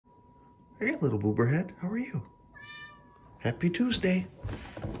Hey, little booberhead, how are you? Happy Tuesday.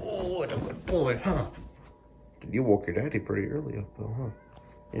 Oh, what a good boy, huh? You woke your daddy pretty early up though, huh?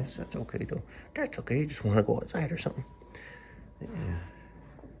 Yes, that's okay though. That's okay, you just want to go outside or something. Yeah.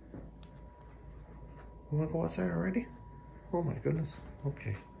 You want to go outside already? Oh my goodness.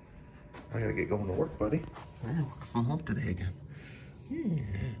 Okay. I gotta get going to work, buddy. Yeah, work from home today again.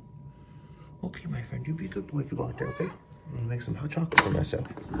 Yeah. Okay, my friend, you be a good boy if you go out there, okay? I'm gonna make some hot chocolate for myself.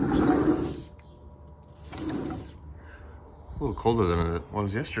 A little colder than it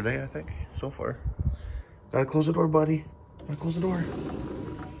was yesterday, I think, so far. Gotta close the door, buddy. Gotta close the door.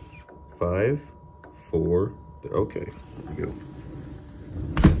 5, 4, okay, here we go.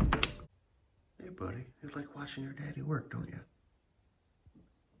 Hey, buddy, you like watching your daddy work, don't you?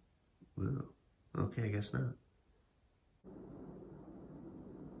 Well, okay, I guess not.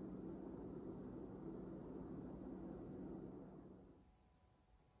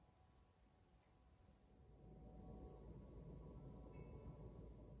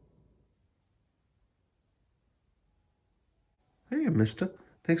 Hey, mister.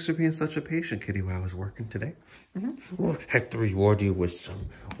 Thanks for being such a patient kitty while I was working today. Well, I have to reward you with some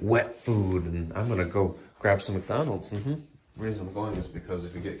wet food, and I'm gonna go grab some McDonald's. The reason I'm going is because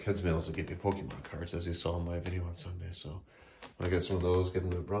if you get kids' meals, they'll give you Pokemon cards, as you saw in my video on Sunday. So I'm gonna get some of those, give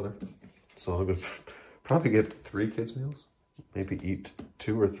them to my brother. So I'm gonna probably get 3 kids' meals. Maybe eat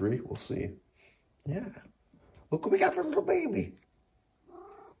 2 or 3, we'll see. Yeah. Look what we got from the baby.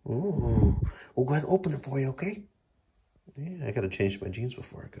 Ooh. We'll go ahead and open it for you, okay? Yeah, I gotta change my jeans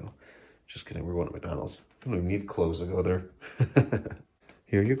before I go. Just kidding, we're going to McDonald's. I don't even need clothes to go there.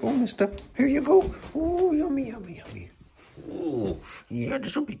 Here you go, mister. Here you go. Ooh, yummy, yummy, yummy. Ooh, yeah,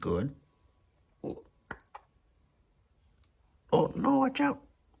 this will be good. Ooh. Oh, no, watch out.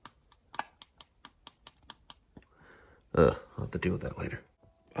 I'll have to deal with that later.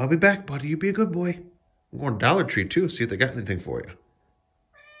 I'll be back, buddy. You be a good boy. I'm going to Dollar Tree, too, see if they got anything for you.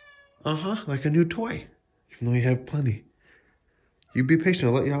 Uh-huh, like a new toy. Even though you have plenty. You be patient.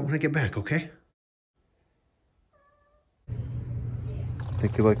 I'll let you out when I get back, okay?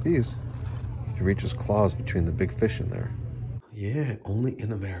 Think you like these? You can reach his claws between the big fish in there. Yeah, only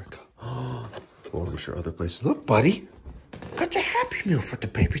in America. Oh, well, I'm sure other places. Look, buddy. Got the Happy Meal for the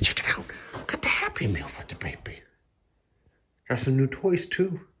baby. Check it out. Got the Happy Meal for the baby. Got some new toys,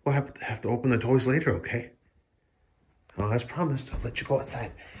 too. We'll have to open the toys later, okay? Well, as promised, I'll let you go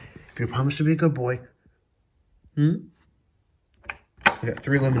outside. If you promise to be a good boy. I got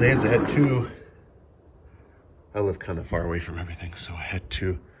 3 lemonades. I had 2. I live kind of far away from everything, so I had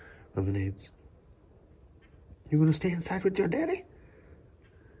 2 lemonades. You gonna stay inside with your daddy?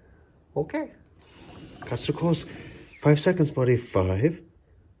 Okay. Got so close. 5 seconds, buddy. 5,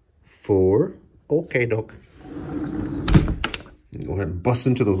 4. Okay, Doc. Go ahead and bust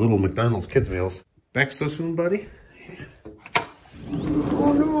into those little McDonald's kids meals. Back so soon, buddy? Yeah.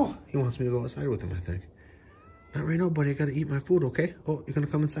 Oh no! He wants me to go outside with him, I think. Not right now, buddy. I gotta eat my food, okay? Oh, you're gonna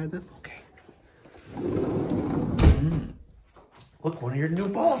come inside then? Okay. Look, one of your new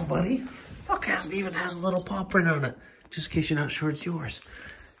balls, buddy. Look, it even has a little paw print on it. Just in case you're not sure it's yours.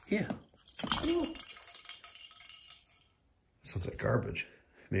 Yeah. Sounds like garbage.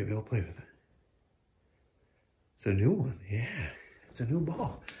 Maybe I'll play with it. It's a new one. Yeah. It's a new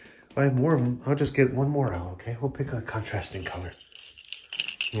ball. If I have more of them, I'll just get one more out, okay? We'll pick a contrasting color.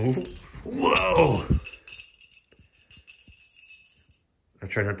 Whoa! I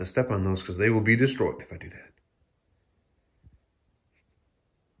try not to step on those because they will be destroyed if I do that.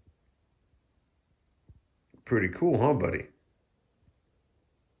 Pretty cool, huh, buddy?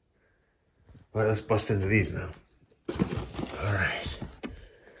 All right, let's bust into these now. All right.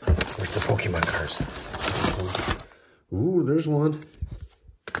 Where's the Pokemon cards? Ooh, there's one.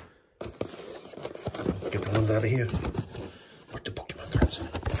 Let's get the ones out of here. Where's the Pokemon cards?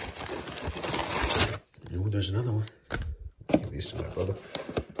 Ooh, there's another one. Give these to my brother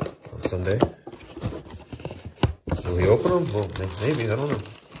on Sunday. Will he open them? Well, maybe, I don't know.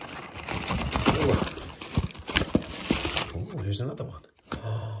 Ooh, here's another one.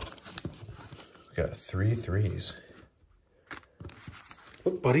 Oh, we got 3 threes.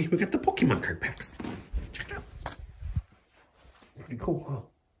 Look, buddy, we got the Pokemon card packs. Check it out. Pretty cool, huh?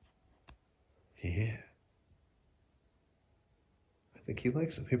 Yeah. I think he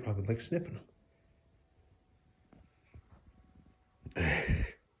likes them. He probably likes sniffing them.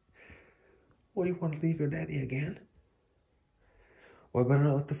 Well, you want to leave your daddy again? Well, I better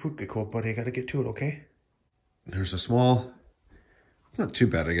not let the food get cold, buddy. I gotta get to it, okay? There's a small, it's not too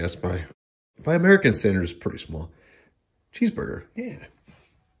bad, I guess, by American standards, pretty small. Cheeseburger, yeah.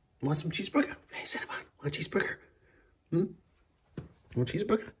 Want some cheeseburger? Hey, Cinnabon, want a cheeseburger? Want a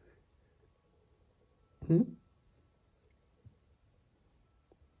cheeseburger?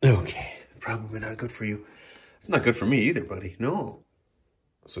 Okay, probably not good for you. It's not good for me either, buddy. No.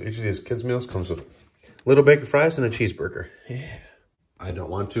 So each of these kids' meals comes with a little bag of fries and a cheeseburger. Yeah. I don't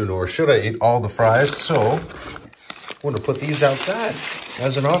want to, nor should I eat all the fries, so I'm going to put these outside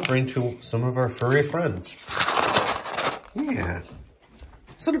as an offering to some of our furry friends. Yeah.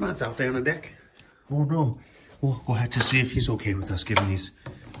 Cinnabon's out there on the deck. Oh no. We'll have to see if he's okay with us giving these.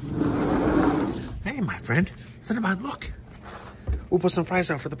 Hey, my friend. Cinnabon, look. We'll put some fries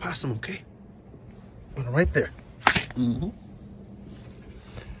out for the possum, okay? Put them right there.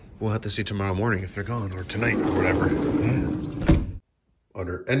 We'll have to see tomorrow morning if they're gone, or tonight, or whatever. Yeah.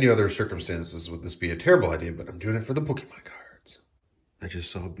 Under any other circumstances would this be a terrible idea, but I'm doing it for the Pokemon cards. I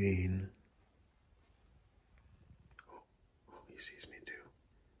just saw Bean. Oh, he sees me too.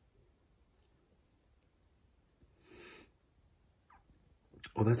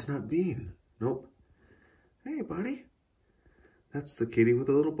 Oh, that's not Bean. Nope. Hey, buddy. That's the kitty with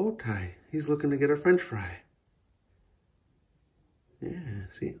the little bow tie. He's looking to get a French fry. Yeah,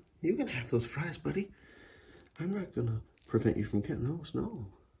 see? You can have those fries, buddy. I'm not gonna prevent you from getting those, no.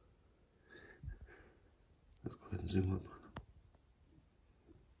 Let's go ahead and zoom up on him.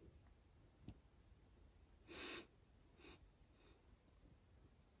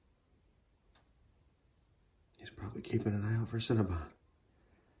 He's probably keeping an eye out for Cinnabon.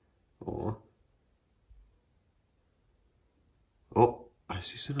 Aw. Oh, I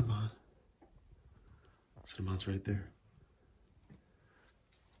see Cinnabon. Cinnabon's right there.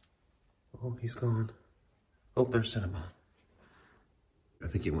 Oh, he's gone. Oh, there's Cinnabon. I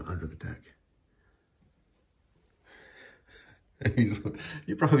think he went under the deck.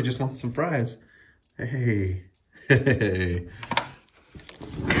 You probably just want some fries. Hey. Hey.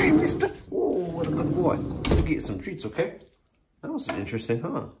 Hey, mister. Oh, what a good boy. We'll get you some treats, okay? That was interesting,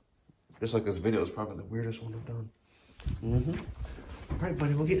 huh? Just like this video is probably the weirdest one I've done. All right,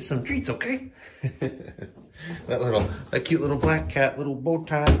 buddy, we'll get some treats, okay? that cute little black cat, little bow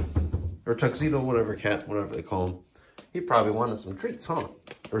tie, or tuxedo, whatever they call him. He probably wanted some treats, huh?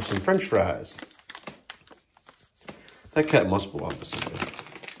 Or some French fries. That cat must belong to somebody.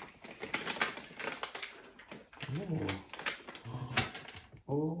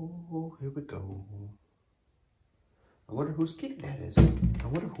 Oh, here we go. I wonder whose kitty that is. I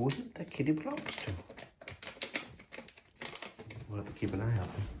wonder who that kitty belongs to. We'll have to keep an eye out.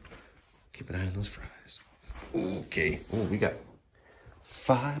 Keep an eye on those fries. Okay. Oh, we got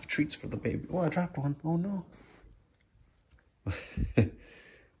 5 treats for the baby. Oh, I dropped one. Oh, no.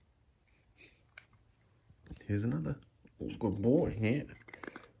 Here's another. Oh, good boy. Yeah.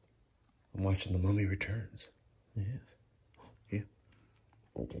 I'm watching The Mummy Returns. Yes. Yeah.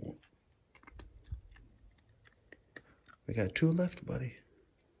 Oh. We got 2 left, buddy.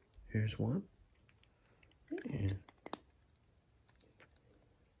 Here's one. Yeah.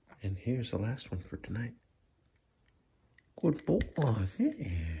 And here's the last one for tonight. Good boy. Yeah.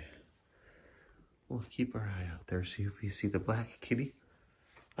 We'll keep our eye out there, see if we see the black kitty.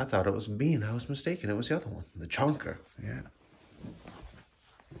 I thought it was Bean. I was mistaken. It was the other one. The chonker. Yeah.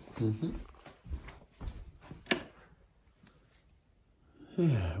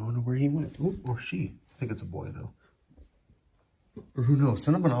 Yeah, I wonder where he went. Ooh, or she. I think it's a boy, though. Or who knows?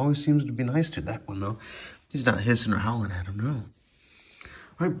 Cinnabon always seems to be nice to that one, though. He's not hissing or howling at him, no.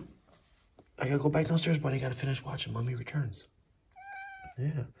 All right. I gotta go back downstairs, buddy. I gotta finish watching Mummy Returns.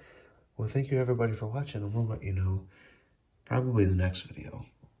 Yeah. Well, thank you, everybody, for watching. And we'll let you know probably in the next video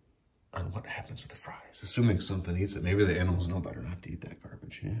on what happens with the fries. Assuming something eats it. Maybe the animals know better not to eat that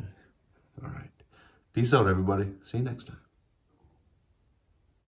garbage. Yeah. All right. Peace out, everybody. See you next time.